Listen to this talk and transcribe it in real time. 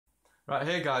Right,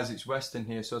 hey guys, it's Weston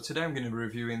here. So today I'm going to be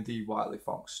reviewing the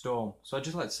WileyFox Storm. So I'd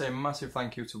just like to say a massive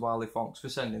thank you to WileyFox for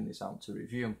sending this out to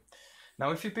review.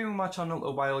 Now, if you've been with my channel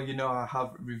a while, you know I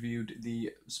have reviewed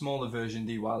the smaller version,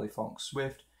 the WileyFox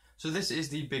Swift. So this is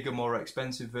the bigger, more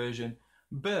expensive version,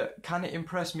 but can it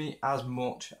impress me as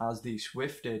much as the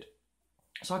Swift did?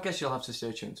 So I guess you'll have to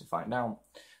stay tuned to find out.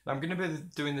 Now, I'm going to be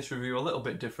doing this review a little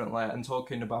bit differently and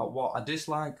talking about what I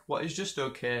dislike, what is just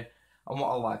okay, and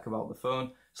what I like about the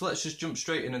phone. So let's just jump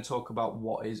straight in and talk about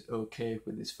what is okay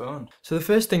with this phone. So the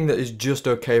first thing that is just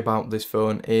okay about this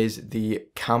phone is the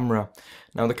camera.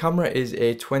 Now the camera is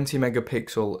a 20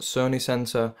 megapixel Sony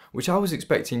sensor, which I was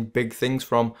expecting big things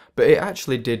from, but it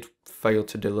actually did fail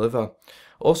to deliver.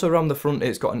 Also around the front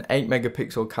it's got an 8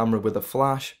 megapixel camera with a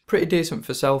flash, pretty decent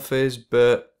for selfies,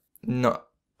 but not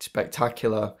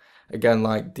spectacular, again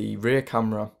like the rear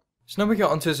camera. So now we get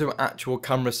onto some actual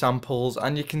camera samples,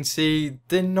 and you can see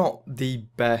they're not the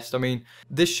best. I mean,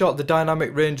 this shot, the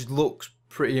dynamic range looks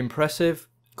pretty impressive.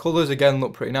 Colours again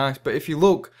look pretty nice, but if you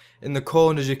look in the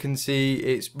corners you can see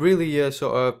it's really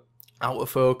sort of out of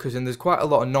focus and there's quite a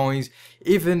lot of noise,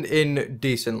 even in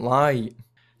decent light.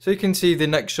 So you can see the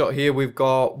next shot here, we've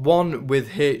got one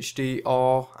with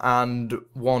HDR and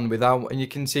one without, and you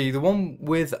can see the one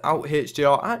without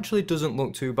HDR actually doesn't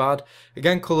look too bad.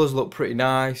 Again, colours look pretty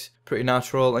nice, pretty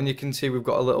natural, and you can see we've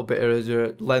got a little bit of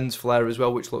a lens flare as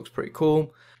well, which looks pretty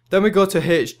cool. Then we go to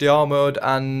HDR mode,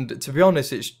 and to be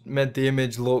honest, it's made the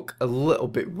image look a little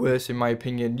bit worse in my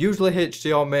opinion. Usually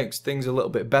HDR makes things a little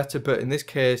bit better, but in this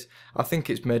case, I think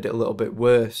it's made it a little bit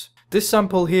worse. This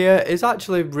sample here is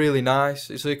actually really nice.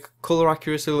 It's like colour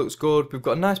accuracy looks good. We've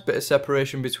got a nice bit of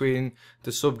separation between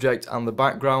the subject and the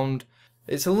background.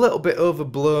 It's a little bit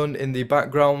overblown in the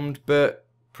background, but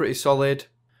pretty solid.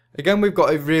 Again, we've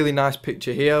got a really nice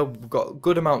picture here. We've got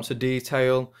good amounts of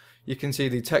detail. You can see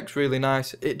the text really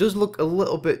nice. It does look a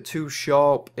little bit too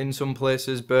sharp in some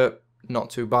places, but not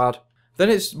too bad.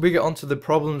 Then we get onto the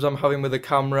problems I'm having with the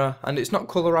camera, and it's not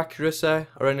colour accuracy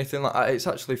or anything like that, it's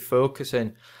actually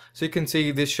focusing. So you can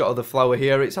see this shot of the flower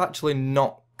here, it's actually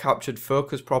not captured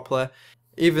focus properly,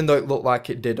 even though it looked like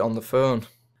it did on the phone.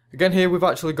 Again here we've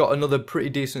actually got another pretty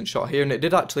decent shot here, and it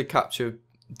did actually capture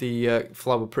the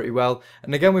flower pretty well.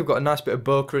 And again we've got a nice bit of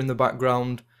bokeh in the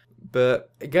background,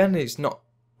 but again it's not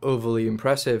overly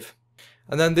impressive.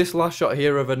 And then this last shot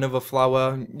here of another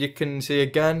flower, you can see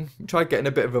again, tried getting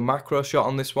a bit of a macro shot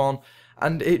on this one,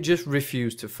 and it just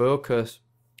refused to focus.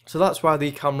 So that's why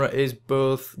the camera is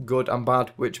both good and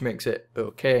bad, which makes it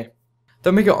okay.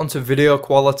 Then we get onto video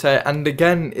quality, and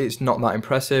again it's not that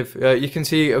impressive. You can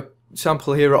see a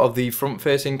sample here of the front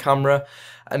facing camera,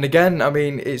 and again I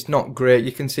mean it's not great.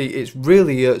 You can see it's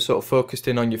really sort of focused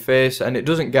in on your face, and it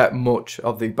doesn't get much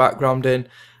of the background in,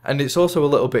 and it's also a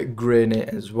little bit grainy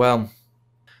as well.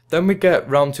 Then we get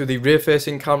round to the rear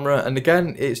facing camera, and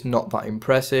again it's not that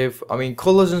impressive. I mean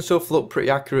colours and stuff look pretty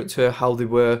accurate to how they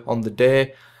were on the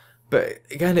day, but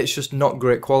again it's just not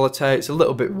great quality. It's a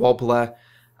little bit wobbly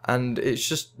and it's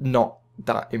just not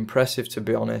that impressive, to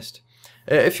be honest.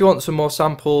 If you want some more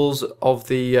samples of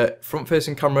the front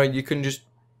facing camera, you can just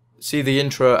see the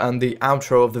intro, and the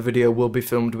outro of the video will be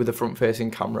filmed with the front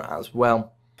facing camera as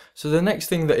well. So the next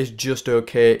thing that is just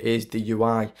okay is the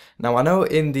UI. Now I know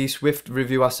in the Swift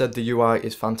review I said the UI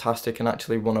is fantastic and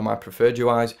actually one of my preferred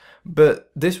UIs,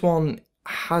 but this one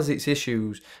has its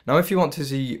issues. Now if you want to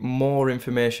see more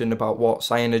information about what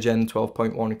Cyanogen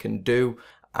 12.1 can do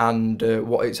and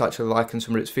what it's actually like and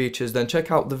some of its features, then check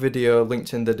out the video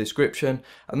linked in the description,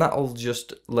 and that'll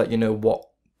just let you know what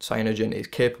Cyanogen is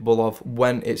capable of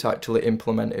when it's actually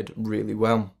implemented really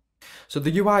well. So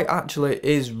the UI actually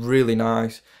is really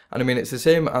nice, and I mean it's the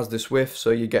same as the Swift, so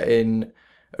you're getting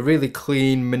a really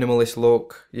clean minimalist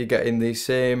look, you're getting the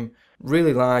same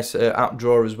really nice app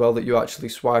drawer as well that you actually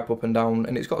swipe up and down,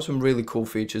 and it's got some really cool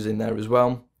features in there as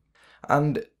well.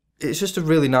 And it's just a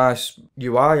really nice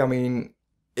UI. I mean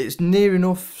it's near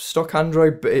enough stock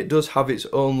Android, but it does have its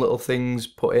own little things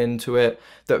put into it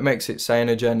that makes it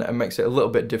Cyanogen and makes it a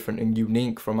little bit different and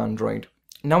unique from Android.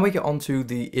 Now we get on to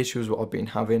the issues what I've been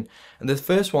having, and the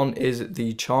first one is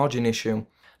the charging issue.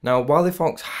 Now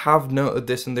WileyFox have noted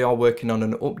this and they are working on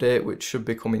an update which should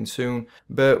be coming soon,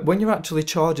 but when you're actually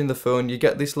charging the phone you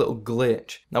get this little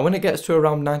glitch. Now when it gets to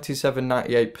around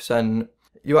 97-98%,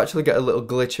 you actually get a little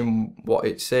glitch in what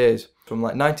it says, from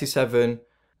like 97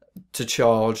 to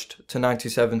charged to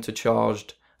 97 to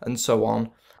charged and so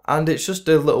on, and it's just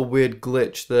a little weird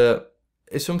glitch that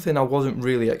is something I wasn't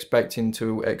really expecting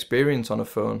to experience on a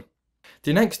phone.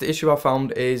 The next issue I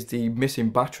found is the missing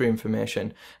battery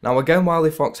information. Now again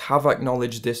WileyFox have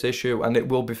acknowledged this issue and it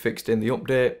will be fixed in the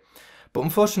update, But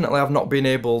unfortunately I've not been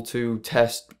able to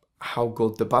test how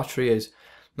good the battery is.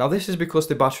 Now this is because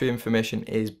the battery information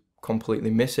is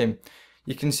completely missing.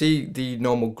 You can see the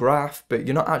normal graph, but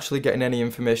you're not actually getting any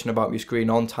information about your screen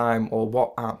on time or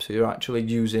what apps you're actually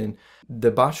using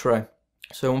the battery.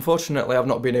 So unfortunately I've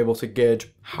not been able to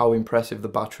gauge how impressive the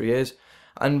battery is,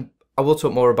 and I will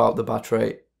talk more about the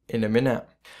battery in a minute.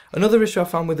 Another issue I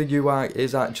found with the UI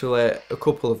is actually a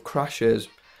couple of crashes.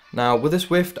 Now with the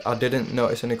Swift I didn't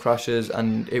notice any crashes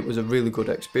and it was a really good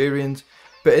experience,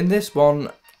 but in this one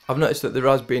I've noticed that there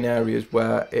has been areas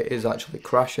where it is actually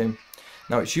crashing.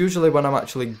 Now it's usually when I'm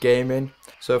actually gaming.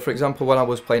 So for example, when I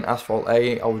was playing Asphalt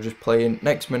 8, I was just playing,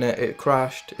 next minute it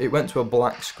crashed, it went to a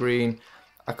black screen.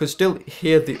 I could still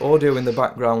hear the audio in the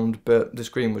background, but the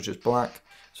screen was just black.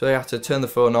 So I had to turn the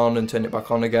phone on and turn it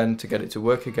back on again to get it to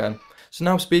work again. So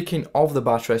now speaking of the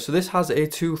battery, so this has a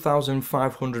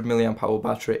 2500 mAh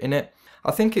battery in it.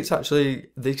 I think it's actually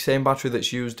the same battery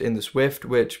that's used in the Swift,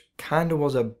 which kind of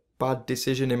was a bad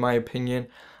decision in my opinion.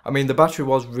 I mean, the battery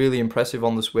was really impressive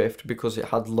on the Swift because it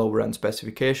had lower end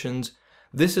specifications.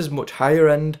 This is much higher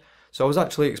end, so I was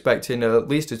actually expecting at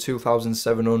least a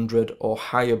 2700 or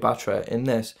higher battery in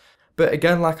this. But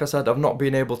again, like I said, I've not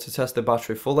been able to test the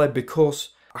battery fully because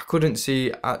I couldn't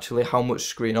see actually how much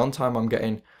screen on time I'm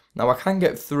getting. Now I can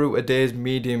get through a day's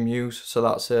medium use, so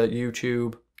that's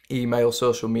YouTube, email,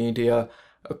 social media,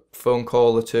 a phone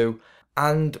call or two,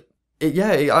 and it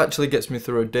actually gets me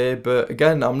through a day, but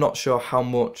again, I'm not sure how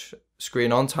much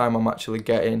screen on time I'm actually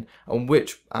getting and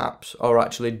which apps are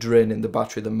actually draining the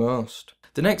battery the most.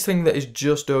 The next thing that is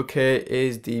just okay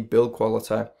is the build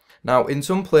quality. Now in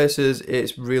some places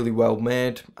it's really well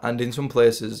made and in some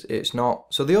places it's not.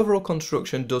 So the overall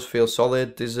construction does feel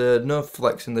solid, there's no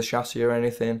flex in the chassis or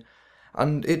anything,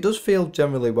 and it does feel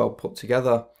generally well put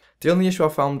together. The only issue I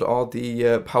found are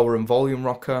the power and volume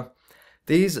rocker.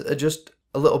 These are just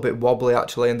a little bit wobbly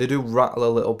actually, and they do rattle a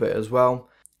little bit as well.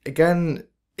 Again,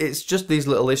 it's just these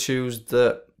little issues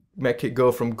that make it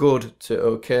go from good to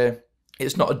okay.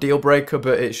 It's not a deal breaker,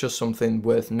 but it's just something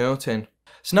worth noting.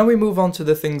 So now we move on to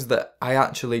the things that I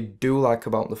actually do like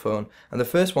about the phone, and the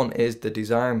first one is the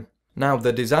design. Now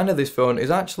the design of this phone is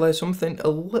actually something a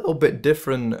little bit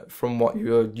different from what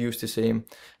you're used to seeing.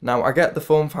 Now I get the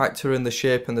form factor and the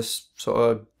shape and the sort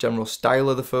of general style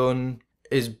of the phone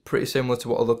is pretty similar to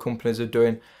what other companies are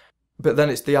doing, but then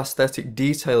it's the aesthetic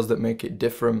details that make it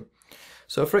different.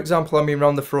 So for example, I mean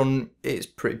around the front it's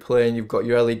pretty plain. You've got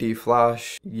your LED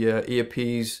flash, your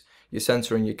earpiece, your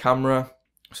sensor and your camera.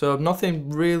 So nothing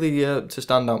really to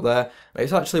stand out there.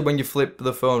 It's actually when you flip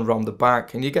the phone around the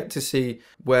back and you get to see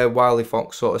where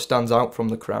WileyFox sort of stands out from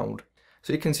the crowd.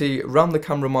 So you can see around the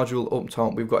camera module up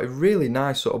top we've got a really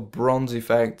nice sort of bronze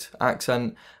effect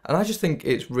accent, and I just think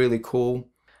it's really cool.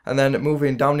 And then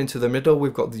moving down into the middle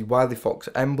we've got the WileyFox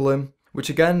emblem, which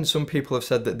again some people have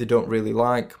said that they don't really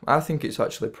like. I think it's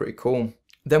actually pretty cool.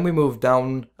 Then we move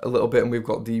down a little bit and we've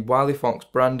got the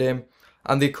WileyFox branding,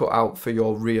 and they cut out for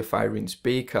your rear firing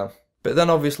speaker. But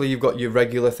then obviously you've got your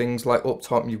regular things, like up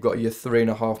top you've got your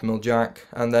 3.5mm jack,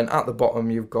 and then at the bottom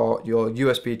you've got your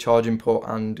USB charging port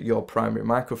and your primary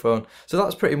microphone. So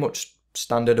that's pretty much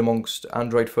standard amongst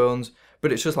Android phones,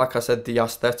 but it's just like I said, the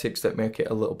aesthetics that make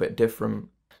it a little bit different.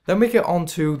 Then we get on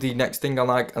to the next thing I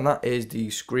like, and that is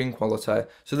the screen quality.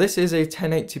 So this is a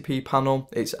 1080p panel,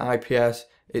 it's IPS,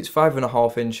 it's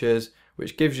 5.5 inches,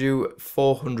 which gives you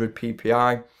 400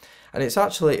 ppi, and it's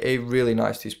actually a really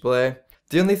nice display.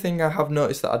 The only thing I have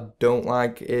noticed that I don't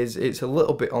like is it's a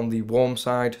little bit on the warm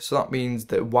side, so that means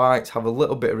that whites have a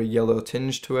little bit of a yellow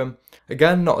tinge to them.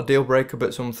 Again, not a deal breaker,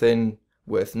 but something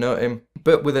worth noting.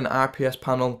 But with an IPS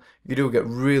panel, you do get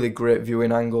really great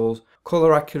viewing angles.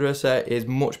 Colour accuracy is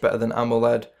much better than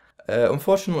AMOLED.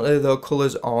 Unfortunately though,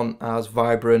 colours aren't as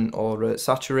vibrant or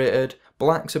saturated.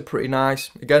 Blacks are pretty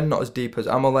nice, again not as deep as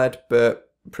AMOLED,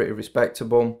 but pretty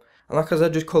respectable. And like I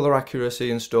said, just colour accuracy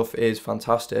and stuff is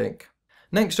fantastic.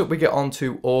 Next up we get on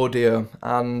to audio,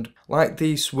 and like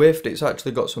the Swift it's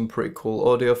actually got some pretty cool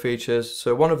audio features.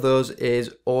 So one of those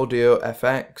is Audio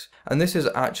FX, and this is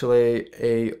actually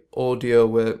a audio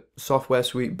with software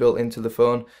suite built into the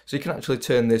phone, so you can actually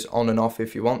turn this on and off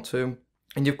if you want to.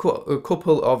 And you've got a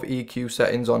couple of EQ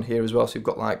settings on here as well, so you've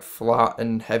got like flat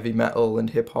and heavy metal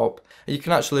and hip hop, and you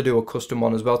can actually do a custom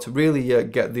one as well to really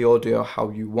get the audio how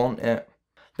you want it.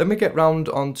 Then we get round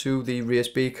onto the rear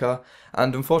speaker,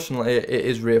 and unfortunately it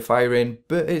is rear firing,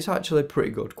 but it's actually pretty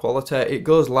good quality. It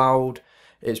goes loud,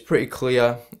 it's pretty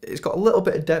clear, it's got a little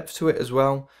bit of depth to it as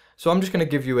well. So I'm just going to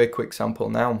give you a quick sample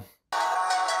now.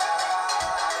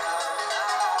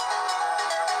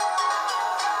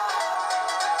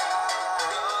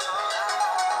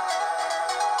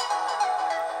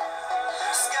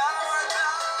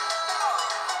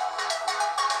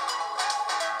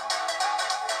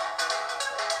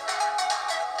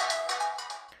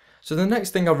 So the next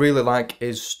thing I really like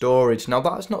is storage. Now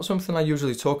that's not something I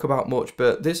usually talk about much,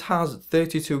 but this has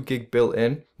 32 gig built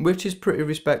in, which is pretty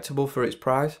respectable for its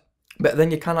price. But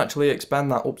then you can actually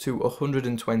expand that up to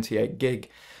 128 gig.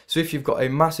 So if you've got a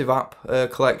massive app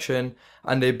collection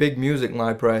and a big music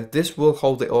library, this will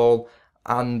hold it all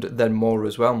and then more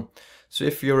as well. So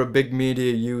if you're a big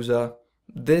media user,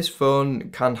 this phone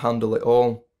can handle it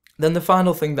all. Then the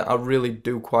final thing that I really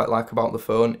do quite like about the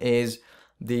phone is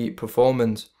the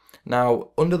performance. Now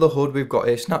under the hood we've got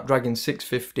a Snapdragon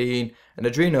 615, an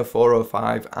Adreno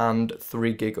 405 and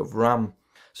 3 gig of RAM.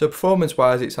 So performance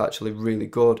wise it's actually really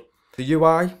good. The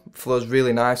UI flows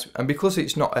really nice, and because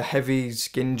it's not a heavy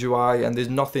skinned UI and there's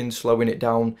nothing slowing it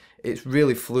down, it's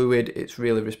really fluid, it's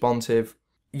really responsive.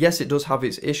 Yes, it does have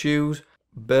its issues,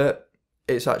 but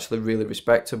it's actually really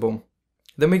respectable.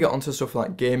 Then we get onto stuff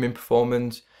like gaming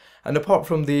performance, and apart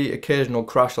from the occasional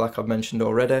crash like I've mentioned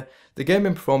already, the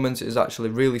gaming performance is actually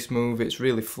really smooth, it's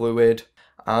really fluid,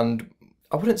 and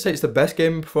I wouldn't say it's the best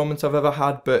gaming performance I've ever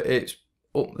had, but it's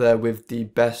up there with the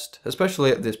best,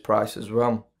 especially at this price as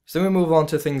well. So then we move on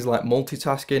to things like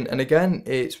multitasking, and again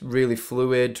it's really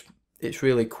fluid, it's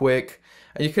really quick,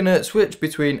 and you can switch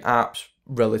between apps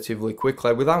relatively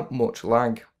quickly without much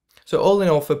lag. So all in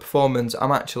all for performance,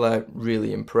 I'm actually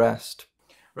really impressed.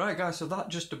 Right guys, so that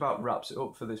just about wraps it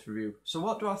up for this review. So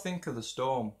what do I think of the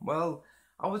Storm? Well,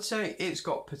 I would say it's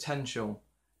got potential.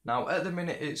 Now at the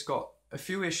minute it's got a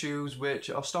few issues which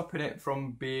are stopping it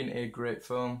from being a great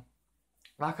phone.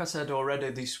 Like I said already,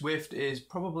 the Swift is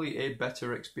probably a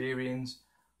better experience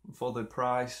for the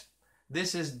price.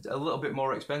 This is a little bit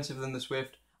more expensive than the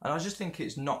Swift, and I just think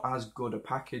it's not as good a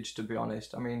package, to be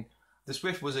honest. I mean, the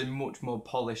Swift was a much more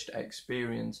polished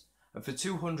experience, and for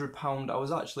 £200 I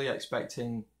was actually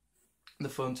expecting the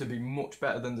phone to be much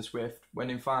better than the Swift,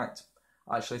 when in fact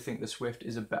I actually think the Swift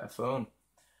is a better phone.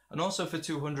 And also for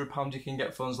 £200 you can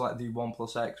get phones like the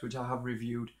OnePlus X, which I have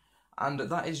reviewed, and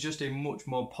that is just a much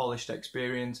more polished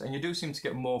experience, and you do seem to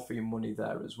get more for your money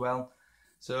there as well.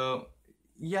 So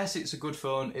yes, it's a good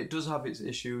phone, it does have its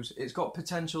issues, it's got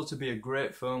potential to be a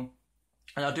great phone,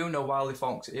 and I do know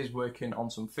WileyFox is working on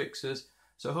some fixes,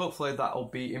 so hopefully that'll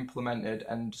be implemented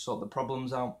and sort the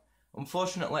problems out.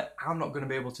 Unfortunately, I'm not going to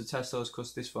be able to test those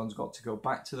because this phone's got to go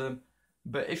back to them,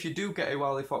 but if you do get a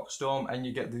WileyFox Storm and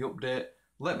you get the update,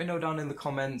 let me know down in the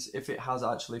comments if it has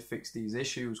actually fixed these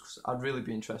issues, because I'd really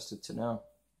be interested to know.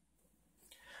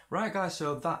 Right guys,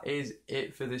 so that is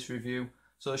it for this review.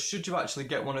 So should you actually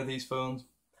get one of these phones?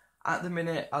 At the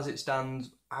minute, as it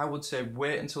stands, I would say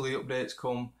wait until the updates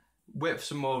come, wait for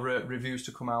some more reviews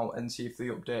to come out and see if the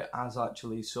update has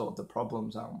actually sorted the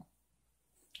problems out.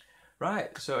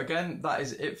 Right, so again, that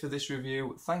is it for this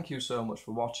review. Thank you so much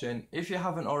for watching. If you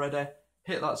haven't already,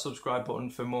 hit that subscribe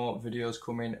button for more videos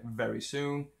coming very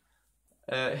soon.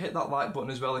 Hit that like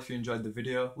button as well if you enjoyed the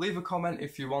video. Leave a comment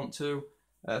if you want to.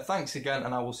 Thanks again,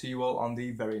 and I will see you all on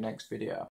the very next video.